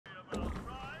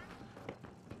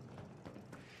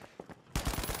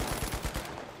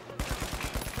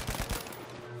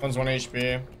One's 1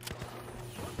 HP.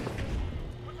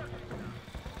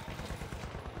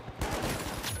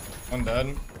 One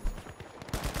dead.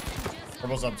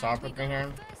 Purple's up top with me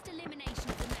here.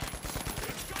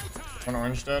 One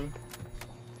orange dead.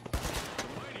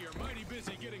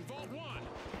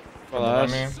 Well,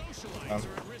 me.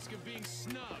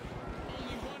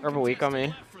 Purple weak on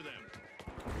me.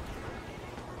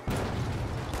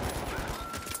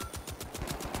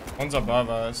 One's above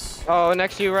us. Oh,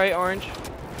 next to you, right, orange.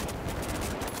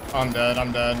 I'm dead.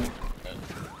 I'm dead.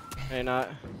 Hey, not.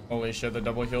 Holy shit, the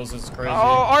double heals is crazy.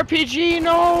 Oh, RPG,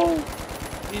 no!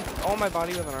 He's on my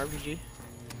body with an RPG.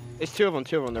 It's two of them,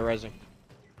 they're rezzing.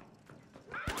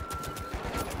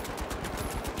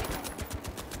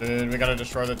 Dude, we gotta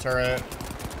destroy the turret.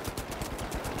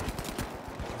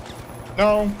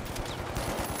 No!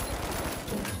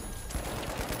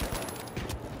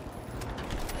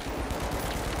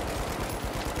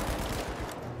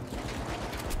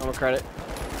 I'm a credit.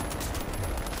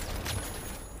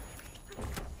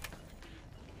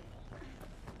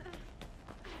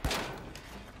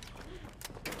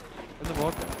 Where's the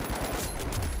book?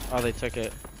 Oh, they took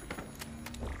it.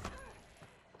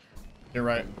 You're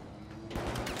right.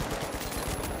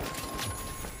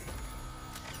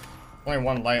 Only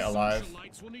one light alive.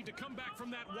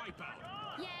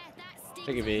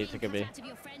 Take a B, take a B.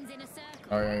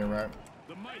 Oh yeah, you're right.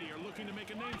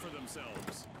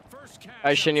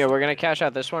 Alright, Shinya, we're gonna cash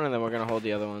out this one and then we're gonna hold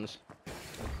the other ones.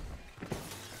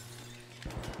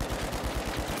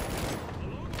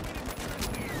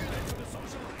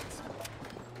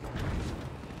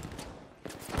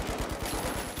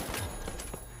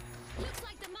 Looks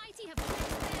like the mighty have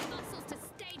flexed their muscles to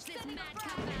stage this mad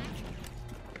comeback.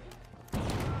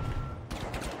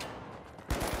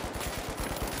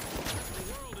 The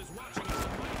world is watching as the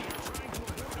mighty are trying to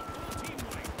avoid a full team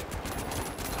wipe.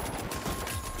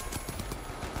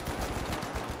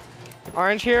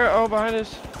 Orange here, oh, behind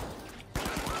us.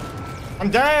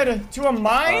 I'm dead! To a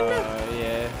mine?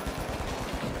 Yeah.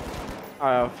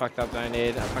 Oh, fucked up my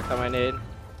nade. I fucked up my nade.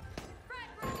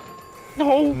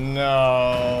 No!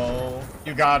 No.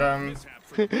 You got him.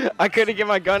 I couldn't get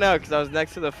my gun out because I was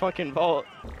next to the fucking vault.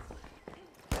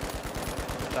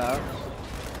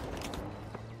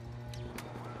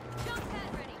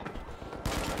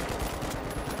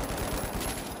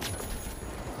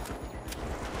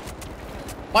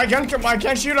 My gun, I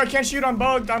can't shoot, I'm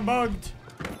bugged.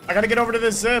 I gotta get over to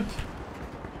this zip.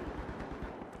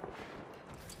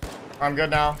 I'm good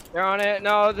now. They're on it.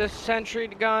 No, this sentry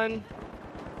gun.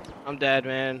 I'm dead,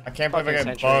 man. I can't believe I get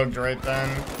Sentry. bugged right then.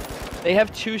 They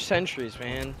have 2 sentries,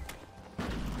 man.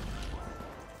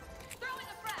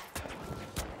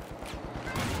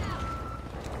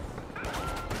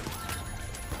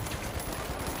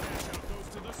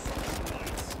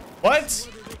 What?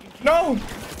 No!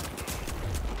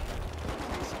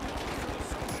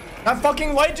 That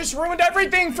fucking light just ruined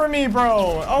everything for me,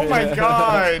 bro! Oh my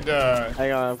god!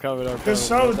 Hang on, I'm coming up. They're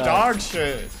so dog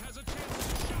shit.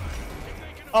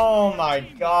 Oh my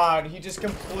god, he just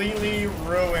completely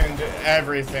ruined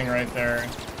everything right there.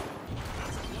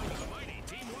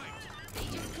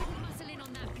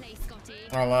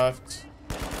 On our left.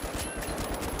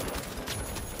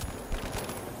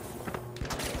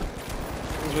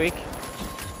 He's weak.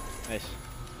 Nice.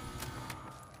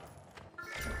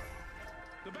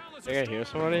 I gotta hear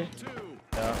somebody?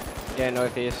 Yeah. Yeah,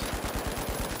 northeast.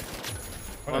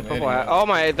 What One an purple hat. idiot. Oh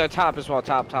my, the top as well.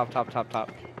 Top.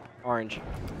 Orange.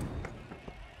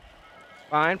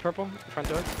 Fine, purple. Front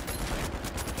door.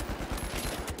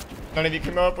 None of you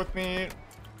came up with me.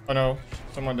 Oh no,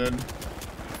 someone did.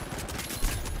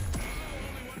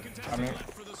 I mean,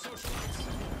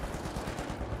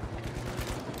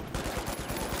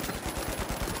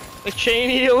 The chain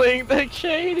healing. The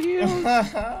chain healing.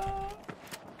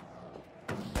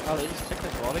 Oh, they just took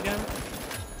this vault again?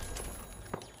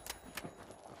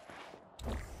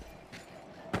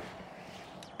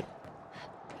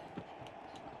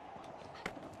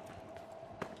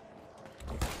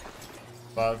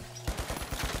 above.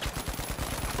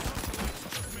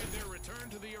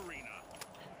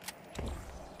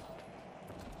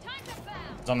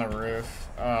 It's on the roof.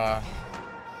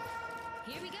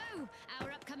 Here we go.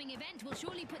 Our upcoming event will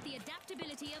surely put the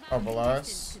adaptability of Oh, our below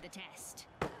contestants us? to the test.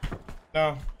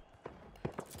 No.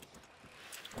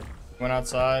 Went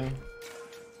outside.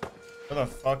 Where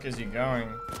the fuck is he going?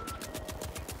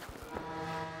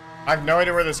 I have no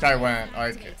idea where this guy went.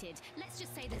 Like, Let's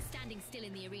just say that standing still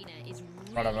in the arena is in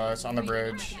front of us on the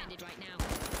bridge. recommended right now.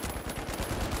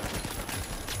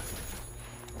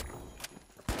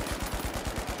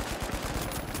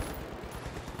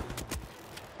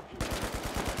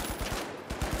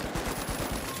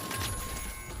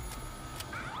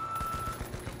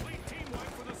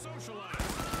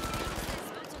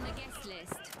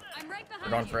 I'm right We're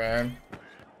behind going you. for air.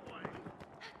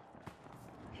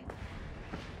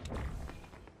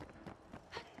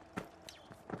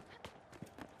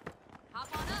 Hop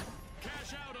on up.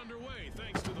 Cash out underway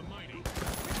thanks to the mighty.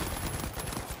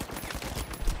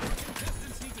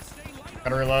 Contestants need to stay light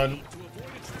Gotta on reload. to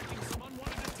avoid attracting some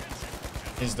unwanted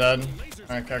attention. He's dead.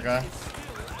 Okay, okay.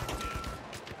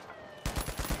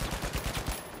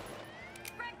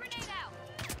 Frag grenade out.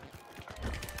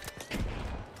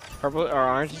 Purple or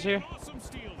orange is here. Awesome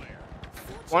steal there.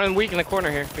 One weak in the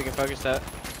corner here. If we can focus that.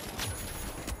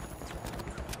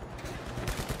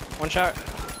 One shot.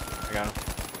 I got him.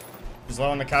 He's low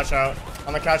on the cash out.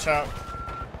 On the cash out.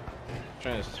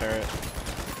 Trying to turret.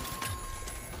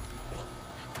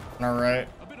 All right.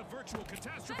 A bit of virtual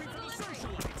catastrophe for the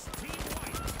socialites. Team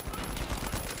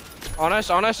white. On us,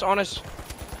 on us, on us.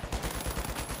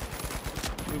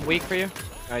 Weak for you.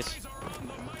 Nice. Eyes are on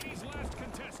the mighty's last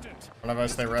contestant. One of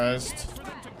us, they rezzed. For them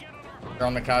to get on our They're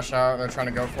on the cash out. They're trying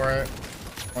to go for it.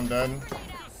 One dead. the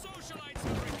socialites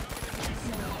have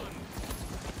become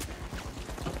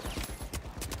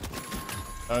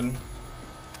Dead.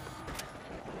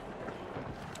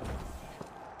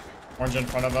 Orange in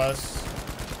front of us.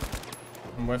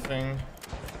 I'm whiffing.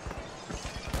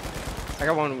 I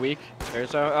got one weak.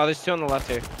 There's there's two on the left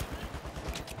here.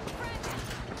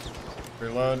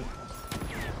 Reload.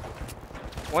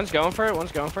 One's going for it.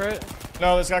 One's going for it.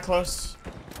 No, this got close.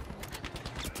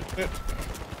 Shit.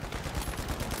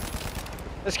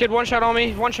 This kid one shot on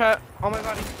me. One shot on my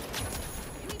body.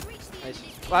 We've reached the end Nice.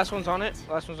 of this Last one's on it.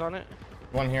 Last one's on it.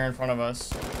 One here in front of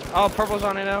us. Oh, purple's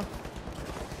on it now.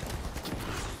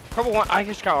 Purple one. I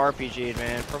just got RPG'd,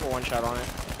 man. Purple one shot on it.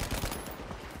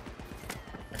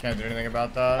 I can't do anything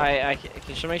about that.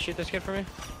 Can somebody shoot this kid for me?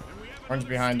 Orange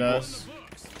behind us.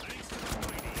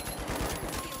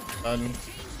 Dead.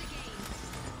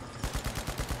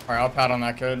 Alright, I'll pat on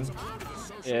that kid.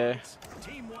 Yeah.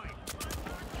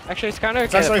 Actually, it's kind of.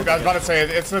 It's actually, I was about to say,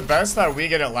 it's the best that we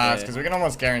get it last, Yeah. because we can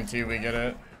almost guarantee we get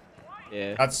it.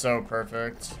 Yeah. That's so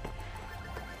perfect.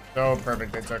 So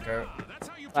perfect they took it.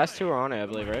 Last two are on it, I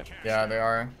believe, right? Yeah, they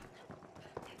are. I'm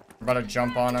about to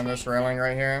jump on this railing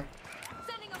right here.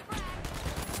 Sending a frag.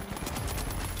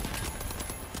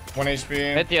 1 HP.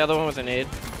 Hit the other one with a nade.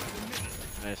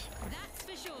 Nice. That's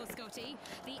for sure, Scotty.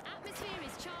 The atmosphere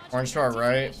is charged. Orange to our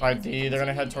right. By D, they're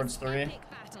gonna head towards 3. Epic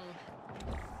battle.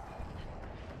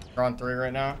 We're on 3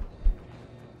 right now.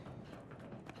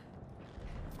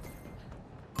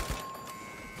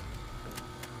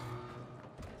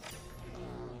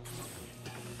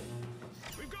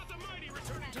 We've got the mighty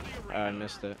returning to the I arena.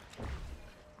 missed it.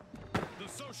 The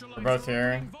socialites We're both are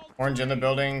here. in vault Orange in the three.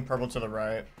 building, purple to the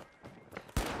right.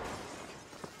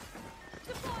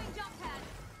 Deploying jump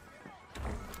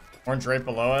pad. Orange right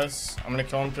below us. I'm gonna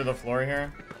kill him through the floor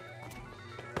here.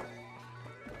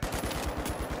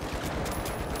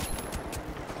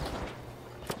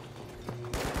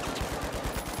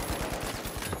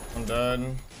 I'm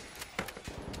dead.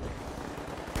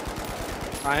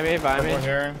 Buy me, buy Purple me.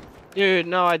 here. Dude,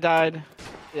 no, I died.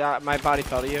 Yeah, my body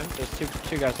fell to you. There's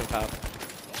two guys on top.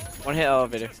 One hit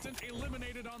elevator. Contestant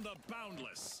eliminated on the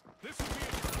boundless. This would be a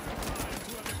perfect time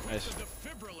to have equipped Nice. the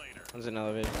defibrillator. One's an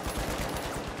elevator.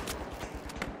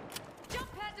 Jump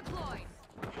pad deployed.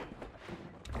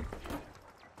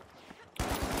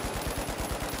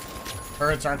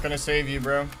 Turrets aren't gonna save you,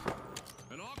 bro.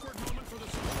 An awkward moment for the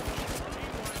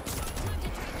socialites. Team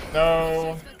white.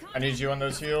 No. I need you on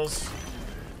those heels.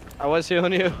 I was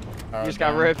healing you. Oh, You just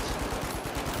got damn. ripped.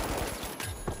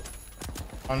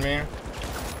 On me.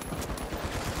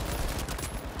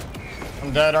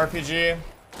 I'm dead, RPG.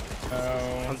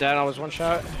 I'm No. dead. I was one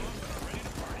shot.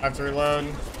 I have to reload.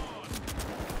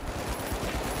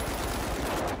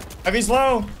 Heavy's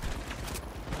low.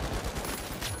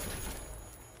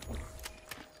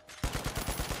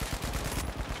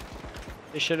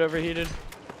 This shit overheated.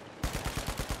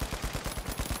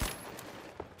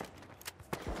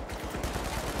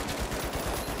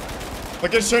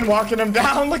 Look at Shin walking him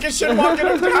down. Look at Shin walking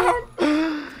him down.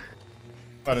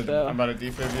 I'm about to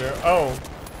defib you. Oh.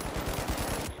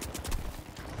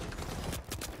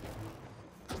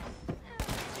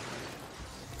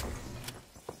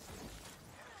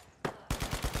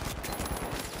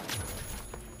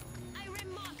 A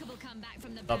remarkable comeback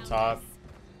from the Up top.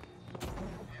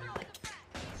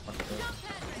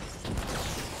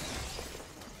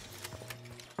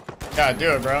 Yeah,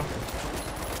 do it, bro.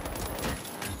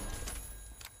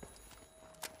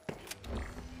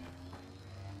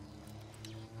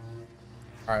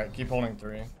 Alright, keep holding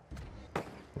 3.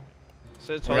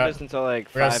 So it's We hold got- this until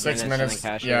like We have 5 6 minutes minutes. and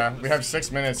then cash Yeah, it. we have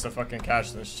 6 minutes to fucking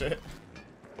cash this shit.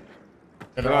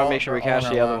 We want to make sure we catch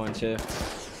the other one too.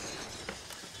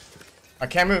 I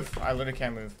can't move. I literally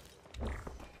can't move.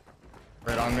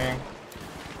 Right on me.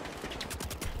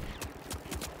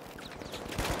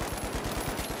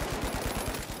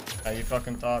 Yeah, you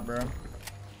fucking thought, bro.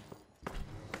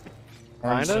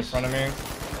 Behind Orange in us? front of me.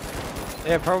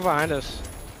 Yeah, probably behind us.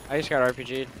 I just got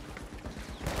RPG'd.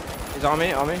 He's on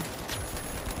me, on me.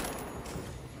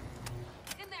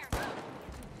 In there.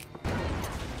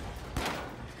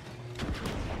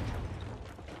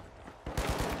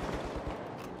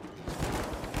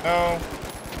 No.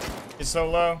 He's so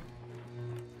low.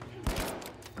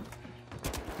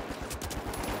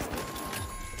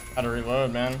 Gotta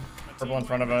reload, man. Purple in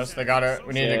front of us. They got it.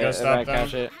 We need to go stop them.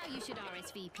 Catch it. How you should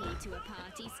RSVP to a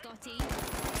party,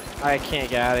 Scotty. I can't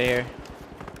get out of here.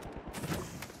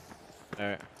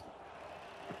 Alright.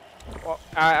 Well,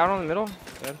 out on the middle.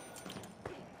 Good.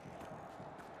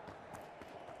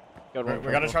 Good one,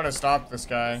 We gotta purple. try to stop this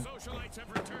guy. Socialites have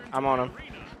returned I'm to on the him.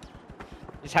 arena.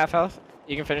 He's half health.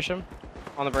 You can finish him.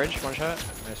 On the bridge, one shot.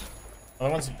 Nice.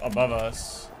 Other one's above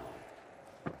us.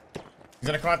 He's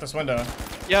gonna come out this window.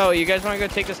 Yo, you guys wanna go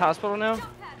take this hospital now?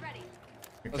 Jump pad ready.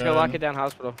 We Let's go lock it could. down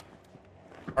hospital.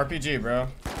 RPG, bro.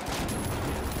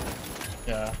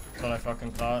 Yeah, that's what I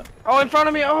fucking thought. Oh, in front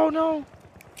of me! Oh no!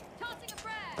 Tossing a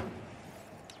frag.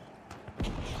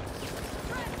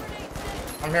 Frag grenade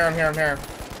set. I'm here, I'm here, I'm here.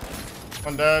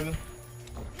 One dead.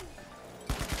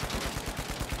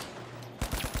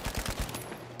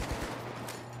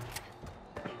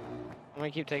 I'm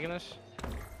gonna keep taking this.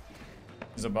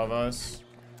 He's above us.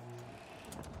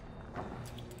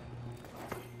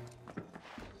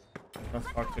 Where the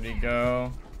fuck did he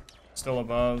go? Still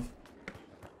above.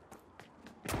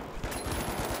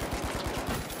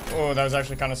 Oh, that was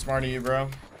actually kind of smart of you, bro.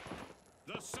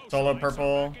 The socialites Solo are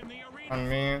purple back in the arena, on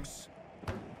me. folks.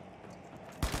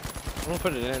 I'm gonna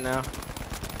put it in now.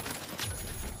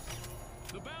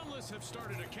 The Boundless have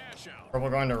started a cash out. Purple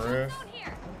going to roof. Down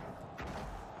here.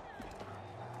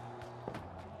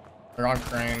 They're on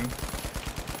crane.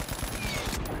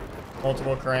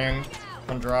 Multiple crane.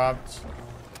 One dropped.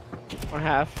 One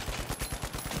half.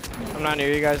 I'm not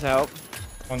near you guys to help.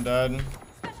 One dead.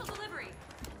 Special delivery.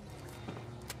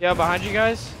 Yo, behind you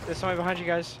guys. There's somebody behind you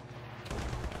guys.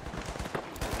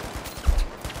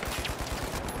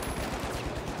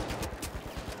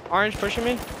 Orange pushing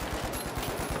me.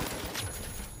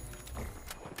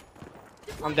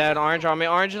 I'm dead. Orange on me.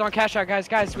 Orange is on cash out, guys.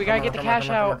 Guys, we gotta get the cash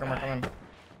out. Come on.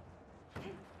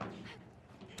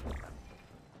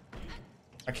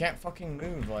 I can't fucking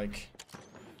move, like.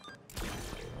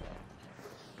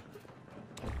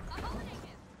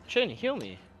 Shouldn't heal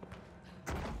me.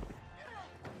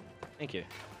 Thank you.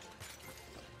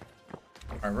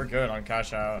 Alright, we're good on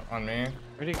cash out on me.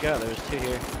 Where'd he go? There was two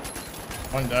here.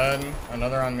 One dead.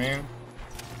 Another on me.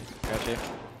 Got you.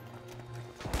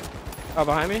 Oh,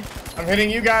 behind me? I'm hitting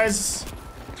you guys.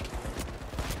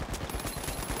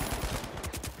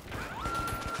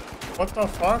 What the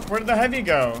fuck? Where did the heavy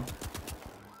go?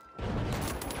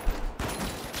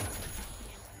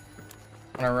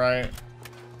 On our right.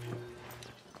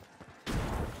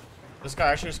 This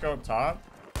guy actually just go up top?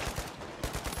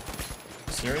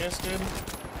 Serious, dude?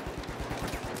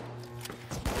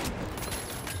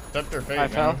 Accept their fate, I man.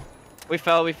 fell. We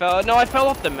fell. No, I fell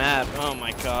off the map. Oh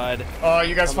my god. Oh,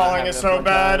 you guys I'm not falling having is a so fun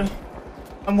bad. time.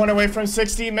 I'm one away from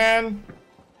 60, man.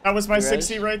 That was my You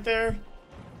 60 res? right there.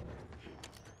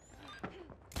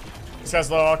 This guy's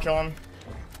low, I'll kill him.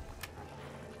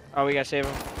 Oh, we gotta save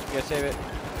him. We gotta save it.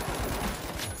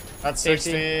 That's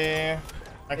Safety. 60.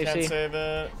 I can't AC. save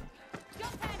it.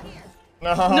 Jump pad here.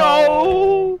 No.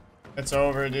 No! It's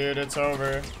over, dude. It's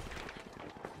over.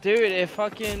 Dude, it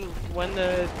fucking, when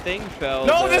the thing fell.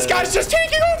 No, the... this guy's just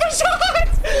taking all the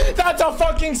shots! That's a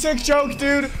fucking sick joke,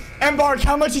 dude. Embark,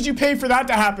 how much did you pay for that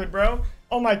to happen, bro?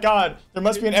 Oh my god. There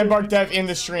must be an Embark dev in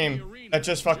the stream that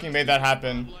just fucking made that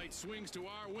happen. Light swings to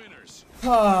our winners.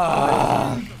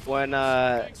 When,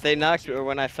 they knocked, or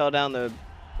when I fell down the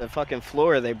fucking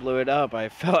floor, they blew it up. I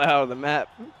fell out of the map.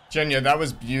 Genya, that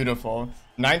was beautiful.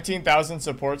 19,000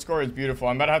 support score is beautiful.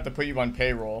 I'm about to have to put you on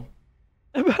payroll.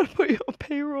 I'm about to put you on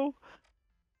payroll.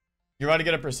 You're about to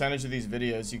get a percentage of these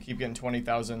videos. You keep getting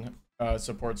 20,000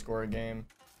 support score a game.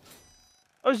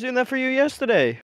 I was doing that for you yesterday.